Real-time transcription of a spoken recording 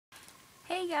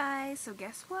Hey guys, so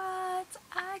guess what?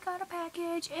 I got a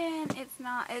package and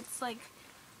it's like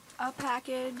a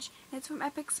package. It's from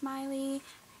Epic Smiley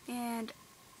and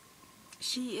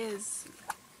she is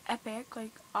epic,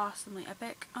 like awesomely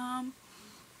epic.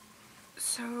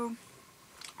 So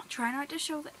try not to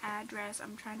show the address.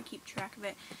 I'm trying to keep track of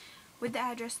it. With the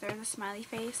address, there's a smiley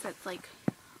face that's like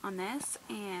on this,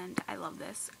 and I love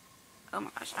this. Oh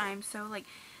my gosh, I'm so like,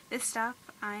 this stuff,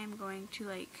 I am going to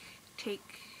like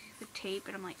take the tape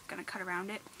and I'm like gonna cut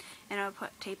around it and I'll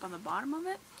put tape on the bottom of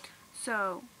it.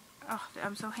 So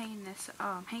I'm so hanging it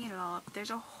all up.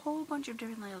 There's a whole bunch of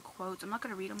different little quotes. I'm not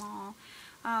gonna read them all.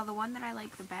 The one that I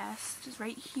like the best is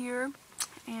right here,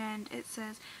 and it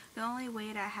says, "The only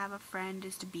way to have a friend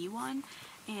is to be one,"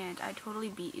 and I totally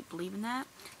believe in that.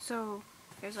 So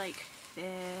there's like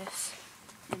this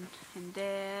and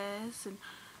this and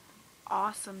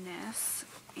awesomeness,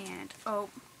 and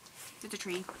oh, it's a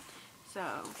tree.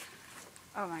 So,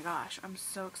 oh my gosh, I'm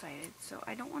so excited. So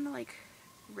I don't want to like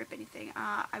rip anything.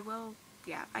 I will,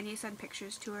 yeah, I need to send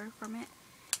pictures to her from it.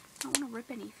 I don't want to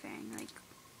rip anything, like,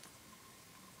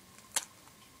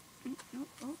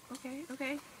 oh,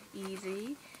 okay,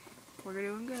 easy. We're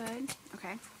doing good.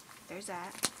 Okay, there's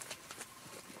that.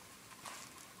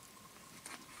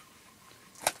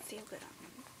 Let's see how good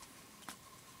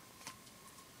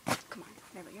I'm. Come on,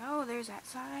 there we go. There's that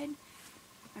side.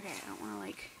 Okay, I don't want to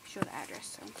like show the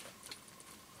address,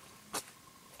 so.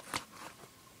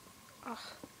 Oh,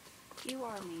 you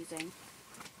are amazing.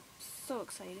 So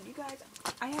excited. You guys,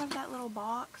 I have that little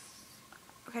box.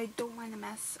 Okay, don't mind the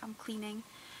mess. I'm cleaning.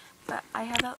 But I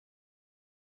have that.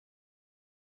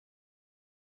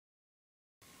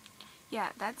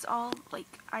 Yeah, that's all.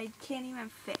 Like, I can't even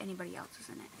fit anybody else's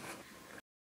in it.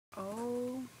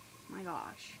 Oh my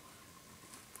gosh.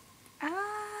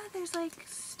 There's like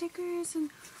stickers and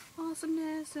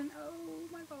awesomeness and oh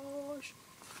my gosh.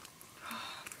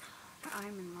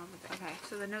 I'm in love with it. Okay,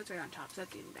 so the notes are on top, so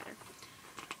that's even better.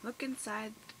 Look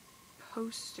inside the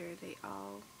poster,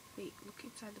 look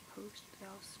inside the poster, they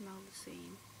all smell the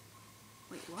same.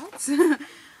 Wait, what?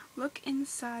 Look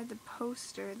inside the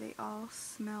poster, they all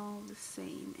smell the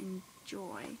same.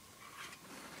 Enjoy.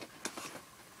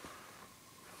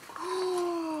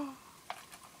 Oh!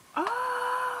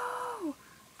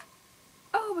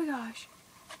 Oh my gosh.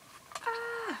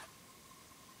 Ah!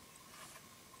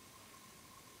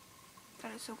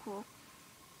 That is so cool.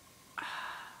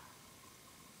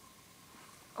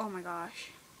 Oh my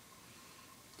gosh.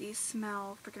 These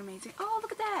smell freaking amazing. Oh,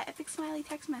 look at that! Epic Smiley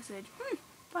text message.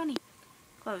 Funny.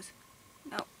 Close.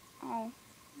 No. Oh,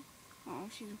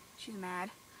 she's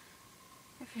mad.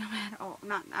 I feel bad. Oh,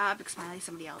 not Epic Smiley,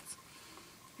 somebody else.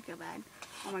 I feel bad.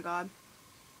 Oh my god.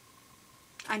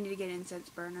 I need to get an incense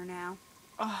burner now.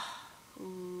 Oh,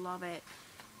 love it.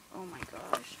 Oh my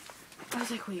gosh. I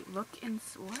was like, wait, look in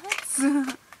what?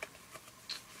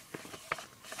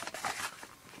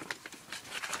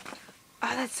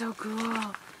 Oh, that's so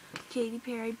cool. Katy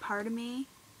Perry, Part of Me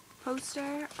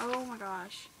poster. Oh my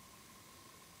gosh.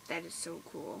 That is so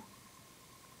cool.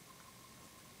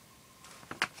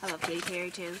 I love Katy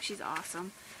Perry too. She's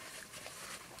awesome.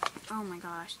 Oh my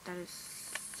gosh, that is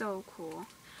so cool.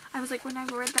 I was like, when I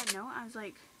read that note, I was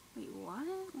like, wait, what?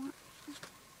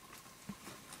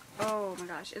 Oh my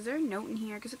gosh, is there a note in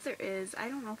here? Because if there is, I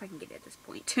don't know if I can get it at this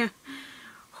point.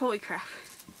 Holy crap.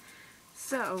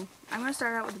 So, I'm going to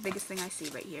start out with the biggest thing I see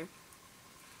right here.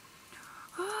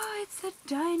 Oh, it's a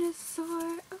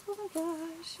dinosaur. Oh my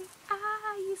gosh.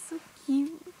 You're so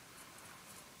cute.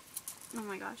 Oh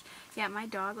my gosh. Yeah, my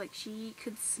dog, like, she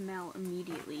could smell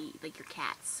immediately, like your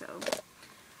cats, so.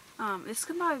 This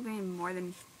could probably be more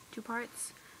than 2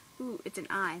 parts. Ooh, it's an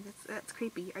eye. That's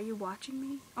creepy. Are you watching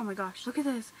me? Oh my gosh, look at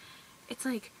this. It's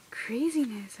like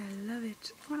craziness. I love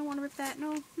it. I don't want to rip that.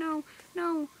 No.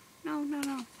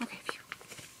 Okay, phew.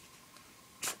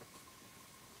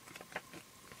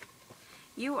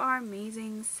 You are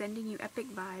amazing, sending you epic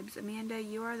vibes. Amanda,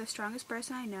 you are the strongest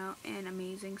person I know and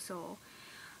amazing soul.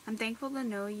 I'm thankful to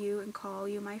know you and call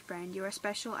you my friend. You are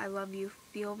special. I love you.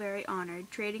 Feel very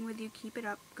honored. Trading with you. Keep it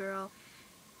up, girl.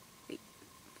 Wait.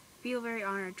 Feel very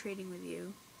honored trading with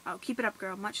you. Oh, keep it up,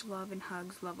 girl. Much love and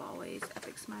hugs. Love always.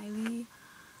 Epic Smiley.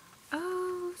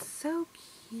 Oh, so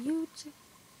cute.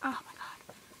 Oh my god.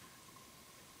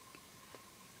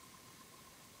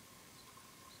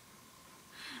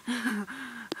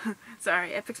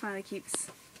 Sorry, Epic Smiley keeps,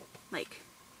 like,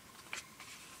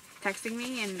 texting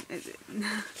me, and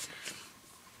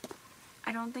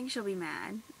I don't think she'll be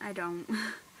mad. I don't.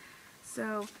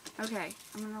 So, okay,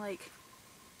 I'm gonna, like,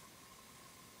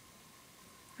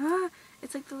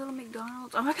 it's like the little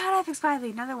McDonald's. Oh my god, Epic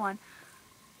Smiley, another one.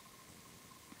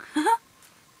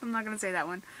 I'm not gonna say that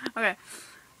one. Okay.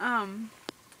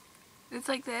 It's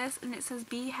like this, and it says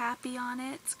 "Be Happy" on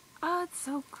it. Oh, it's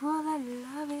so cool. I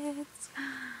love it.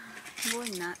 I'm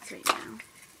going nuts right now.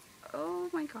 Oh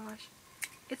my gosh.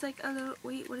 It's like a little...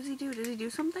 Wait, what does he do? Does he do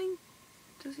something?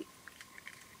 Does he...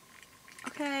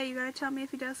 Okay, you gotta tell me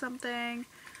if he does something. I'm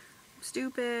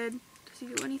stupid. Does he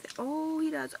do anything? Oh, he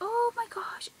does. Oh my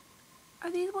gosh. Are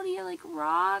these one of your, like,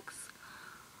 rocks?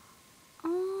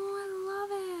 Oh, I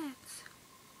love it.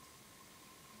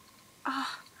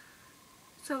 Ah.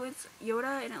 So it's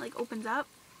Yoda, and it, like, opens up,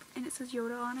 and it says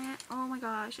Yoda on it. Oh my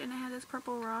gosh. And it has this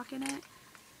purple rock in it.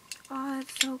 Oh,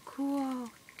 that's so cool.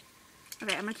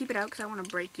 Okay, I'm gonna keep it out because I don't want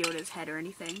to break Yoda's head or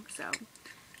anything. So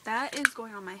that is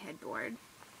going on my headboard.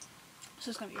 So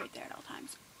it's gonna be right there at all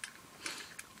times.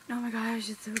 Oh my gosh,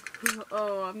 it's so cool.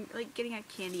 Oh, I'm like getting a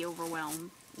candy overwhelm.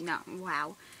 No,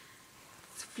 wow.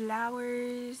 It's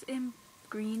flowers in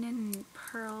green and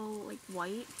pearl, like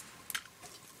white.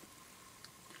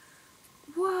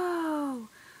 Whoa!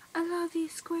 I love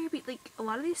these square beads. Like, a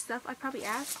lot of these stuff I probably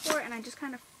asked for and I just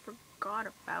kind of forgot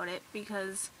about it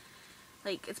because,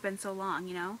 like, it's been so long,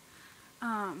 you know?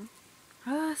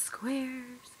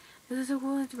 Squares. This is so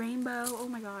cool. It's rainbow. Oh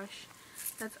my gosh.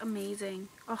 That's amazing.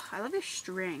 Oh, I love your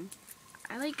string.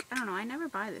 I don't know, I never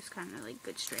buy this kind of, like,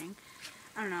 good string.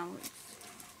 I don't know.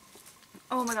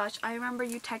 Oh my gosh, I remember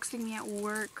you texting me at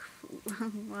work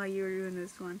while you were doing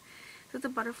this one. So it's a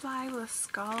butterfly with a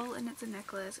skull, and it's a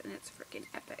necklace, and it's freaking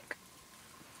epic.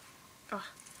 Oh,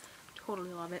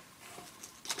 totally love it.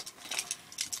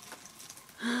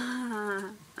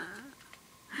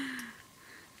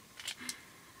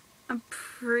 I'm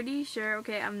pretty sure,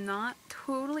 okay, I'm not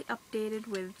totally updated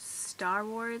with Star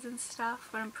Wars and stuff,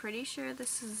 but I'm pretty sure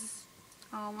this is,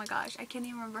 oh my gosh, I can't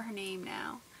even remember her name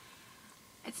now.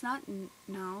 It's not,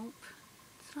 nope,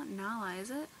 it's not Nala,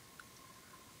 is it?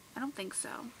 I don't think so,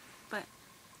 but,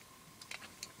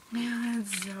 yeah,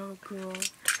 it's so cool.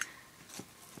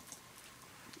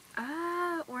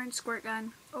 Ah, orange squirt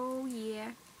gun, oh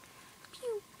yeah.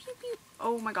 Pew, pew, pew.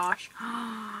 Oh my gosh.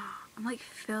 I'm like,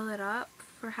 fill it up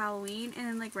for Halloween, and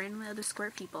then like randomly I'll just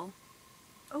squirt people.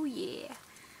 Oh yeah.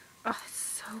 Oh,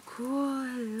 it's so cool.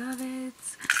 I love it.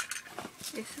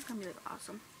 This is gonna be like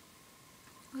awesome.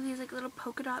 Look at these like little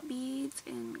polka dot beads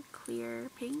in clear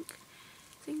pink.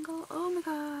 Single. Oh my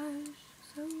gosh.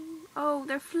 So, oh,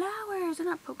 they're flowers. They're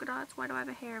not polka dots. Why do I have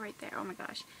a hair right there? Oh my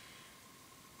gosh.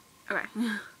 Okay.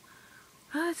 Oh,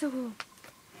 that's so cool.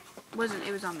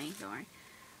 It was on me, don't worry.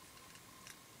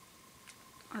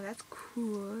 Oh, that's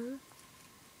cool.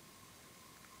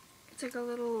 It's like a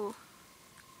little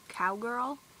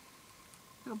cowgirl.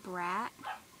 Like a brat.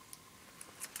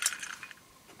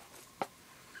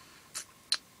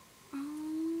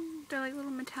 They're like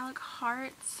little metallic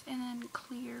hearts and then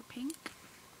clear pink.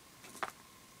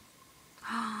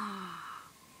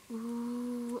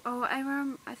 Ooh. Oh, I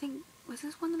remember, I think, was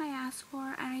this one that I asked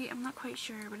for? I'm not quite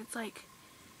sure, but it's like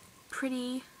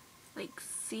pretty, like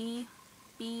sea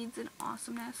beads and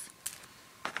awesomeness.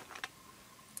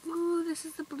 Ooh, this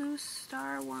is the blue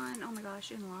star one. Oh my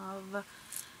gosh, in love. It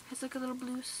has like a little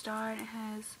blue star, and it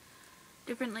has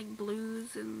different like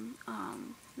blues, and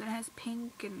then it has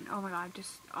pink, and oh my god,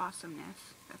 just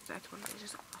awesomeness. That's what it is,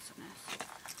 just awesomeness.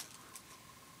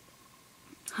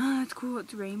 It's cool.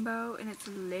 It's rainbow, and it's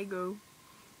Lego.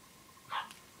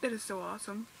 That is so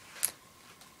awesome.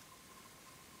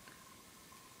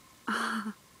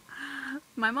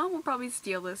 My mom will probably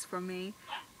steal this from me.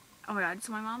 Oh my god,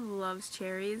 so my mom loves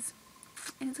cherries.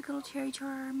 And it's like a little cherry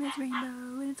charm, it's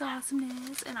rainbow, and it's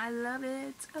awesomeness, and I love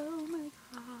it. Oh my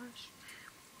gosh.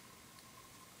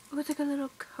 Oh, it's like a little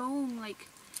comb, like,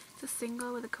 it's a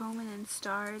single with a comb and then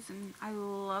stars, and I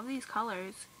love these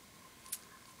colors.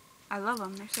 I love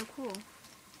them, they're so cool.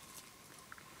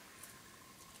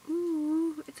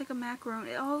 Ooh, it's like a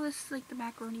macaroni. Oh, this is like the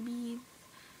macaroni bead.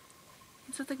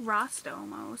 And so it's like Rasta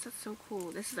almost. That's so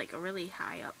cool. This is like a really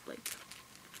high up, like,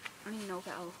 I don't even know if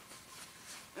that'll,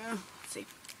 let's see.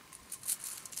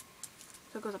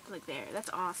 So it goes up to like there. That's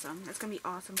awesome. That's gonna be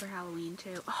awesome for Halloween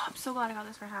too. Oh, I'm so glad I got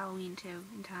this for Halloween too,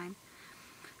 in time.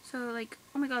 So like,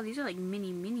 oh my god, these are like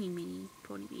mini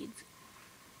pony beads.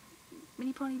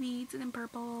 Mini pony beads, and then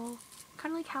purple.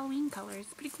 Kind of like Halloween colors.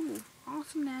 It's pretty cool.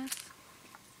 Awesomeness.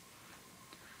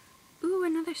 Ooh,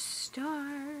 another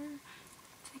star.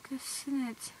 It's like this, and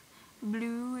it's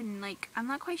blue, and like, I'm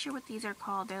not quite sure what these are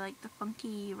called. They're like the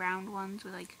funky round ones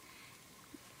with like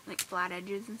flat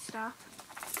edges and stuff.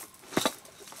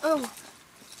 Oh!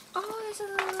 Oh, this is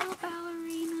a little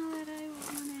ballerina that I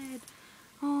wanted.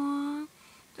 Aww.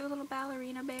 It's a little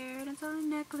ballerina bear, and it's on a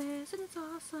necklace, and it's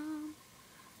awesome.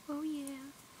 Oh yeah.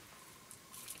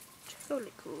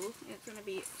 totally cool. It's gonna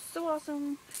be so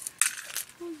awesome.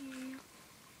 Oh yeah.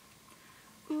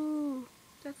 Ooh,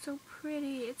 that's so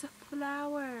pretty. It's a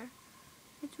flower.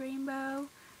 It's rainbow.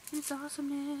 It's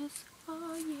awesomeness.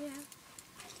 Oh yeah.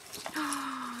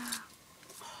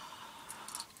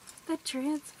 The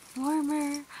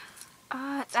Transformer.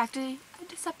 It's actually a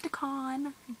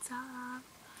Decepticon. It's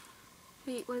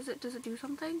wait, what is it? Does it do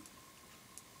something?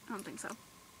 I don't think so.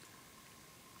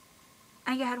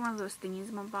 I think I had one of those thingies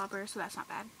in my bobber, so that's not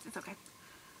bad. It's okay.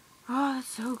 Oh, that's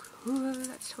so cool.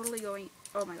 That's totally going.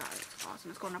 Oh my god, it's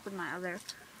awesome. It's going up with my other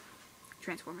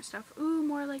Transformer stuff. Ooh,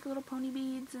 more like little pony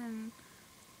beads and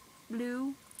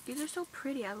blue. These are so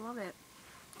pretty. I love it.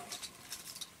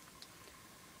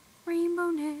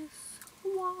 Rainbowness.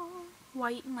 Wow.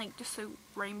 White and like just so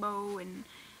rainbow and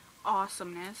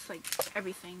awesomeness. Like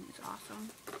everything is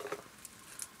awesome.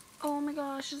 Oh my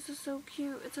gosh, this is so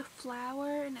cute. It's a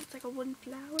flower and it's like a wooden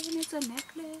flower and it's a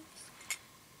necklace.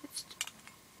 It's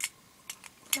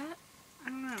that? I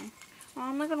don't know. Well,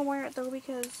 I'm not going to wear it though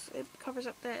because it covers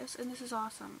up this and this is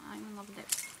awesome. I'm in love with it.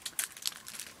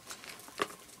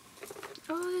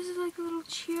 Oh, this is like a little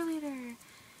cheerleader.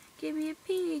 Give me a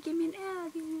P, give me an L,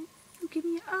 give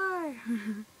me an R.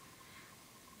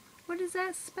 What does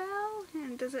that spell?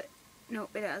 And does it?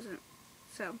 Nope, it doesn't.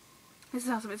 So, this is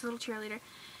awesome. It's a little cheerleader.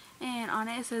 And on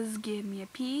it says, give me a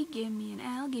P, give me an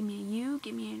L, give me a U,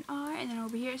 give me an R. And then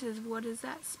over here it says, what does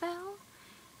that spell?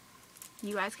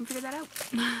 You guys can figure that out.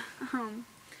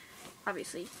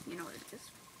 Obviously, you know what it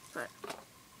is. But,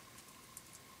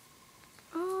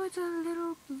 oh, it's a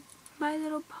little My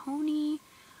Little Pony.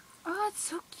 Oh, it's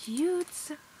so cute.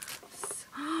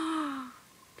 Oh,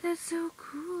 that's so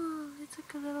cool. It's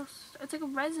like a little, it's like a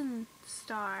resin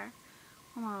star,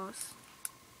 almost.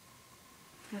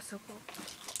 That's so cool.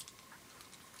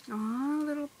 Oh,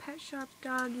 little pet shop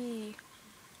doggy.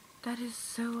 That is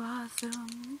so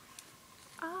awesome.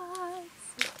 Ah,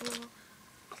 it's so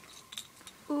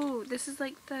cool. Ooh, this is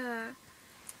like the,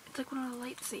 it's like one of the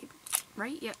lightsabers,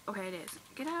 right? Yeah, okay, it is.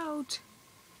 Get out.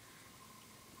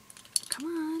 Come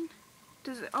on.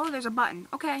 Does it, oh, there's a button.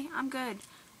 Okay, I'm good.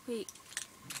 Wait,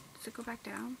 does it go back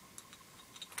down?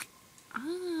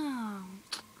 Oh,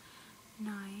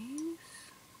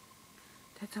 nice.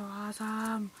 That's so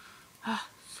awesome. Ah,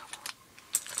 so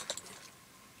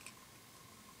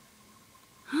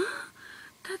cool.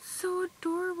 That's so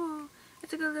adorable.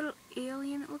 It's like a little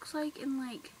alien, it looks like, and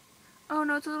like, oh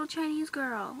no, it's a little Chinese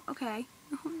girl. Okay.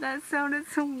 That sounded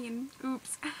so mean.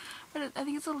 Oops. But I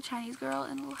think it's a little Chinese girl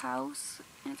in a little house,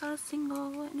 and it's on a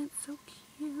single, and it's so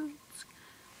cute.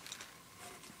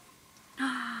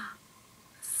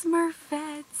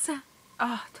 Smurfettes.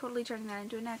 Oh, totally turning that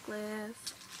into a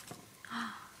necklace.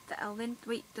 The Elvin.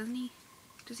 Wait, does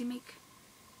he make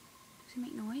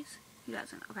noise? He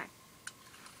doesn't. Okay.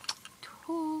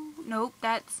 Nope,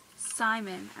 that's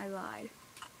Simon. I lied.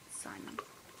 Simon.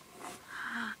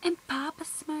 And Papa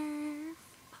Smurf.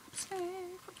 Papa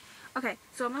Smurf. Okay,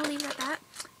 so I'm gonna leave it at that,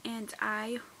 and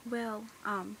I will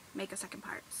make a second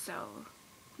part. So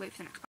wait for the next part.